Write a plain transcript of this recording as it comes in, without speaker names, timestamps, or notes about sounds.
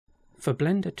For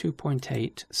Blender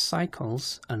 2.8,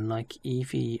 Cycles, unlike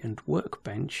Eevee and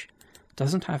Workbench,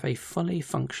 doesn't have a fully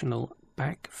functional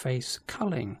Backface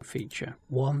culling feature,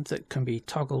 one that can be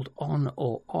toggled on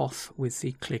or off with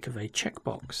the click of a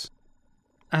checkbox.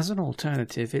 As an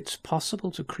alternative, it's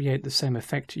possible to create the same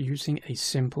effect using a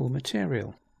simple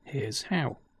material. Here's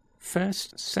how.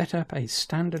 First, set up a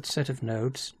standard set of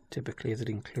nodes, typically that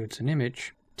includes an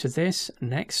image. To this,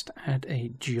 next add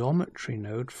a geometry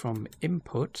node from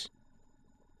Input,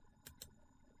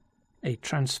 a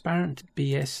transparent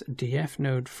BSDF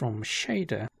node from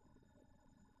Shader,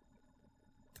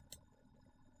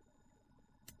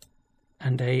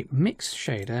 and a mix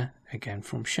shader, again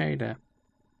from Shader.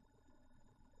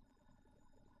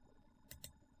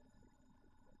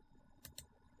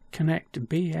 Connect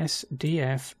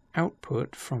BSDF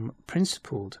output from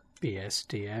principled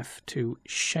BSDF to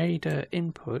shader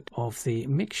input of the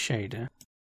mix shader,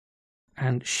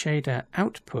 and shader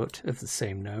output of the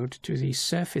same node to the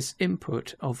surface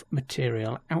input of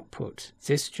material output.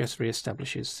 This just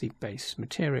reestablishes the base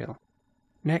material.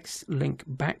 Next, link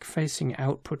back-facing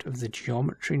output of the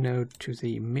geometry node to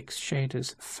the mix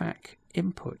shader's FAC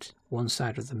input. One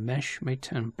side of the mesh may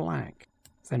turn black.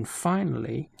 Then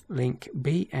finally, link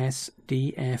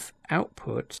BSDF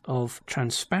output of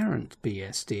transparent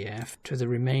BSDF to the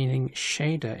remaining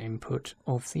shader input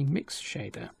of the mix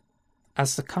shader.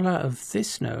 As the color of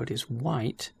this node is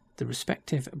white, the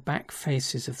respective back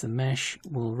faces of the mesh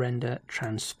will render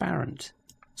transparent.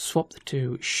 Swap the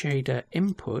two shader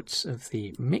inputs of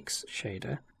the mix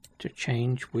shader to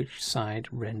change which side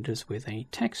renders with a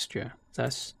texture,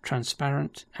 thus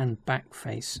transparent and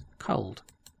backface culled.